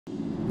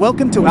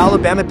Welcome to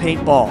Alabama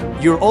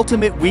Paintball, your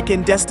ultimate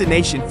weekend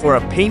destination for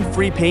a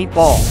pain-free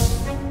paintball.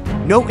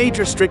 No age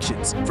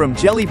restrictions, from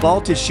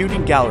Gellyball to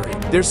shooting gallery,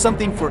 there's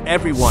something for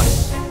everyone.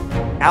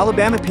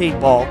 Alabama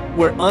Paintball,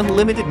 where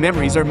unlimited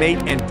memories are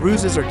made and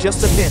bruises are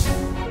just a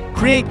myth.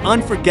 Create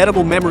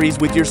unforgettable memories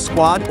with your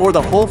squad or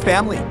the whole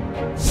family.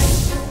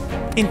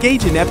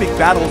 Engage in epic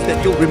battles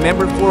that you'll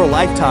remember for a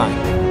lifetime,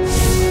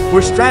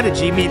 where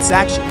strategy meets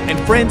action and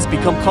friends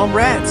become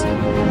comrades.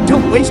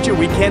 Don't waste your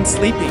weekend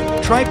sleeping.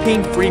 Try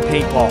pain-free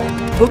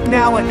paintball. Book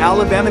now at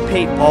Alabama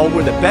Paintball,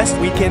 where the best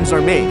weekends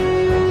are made.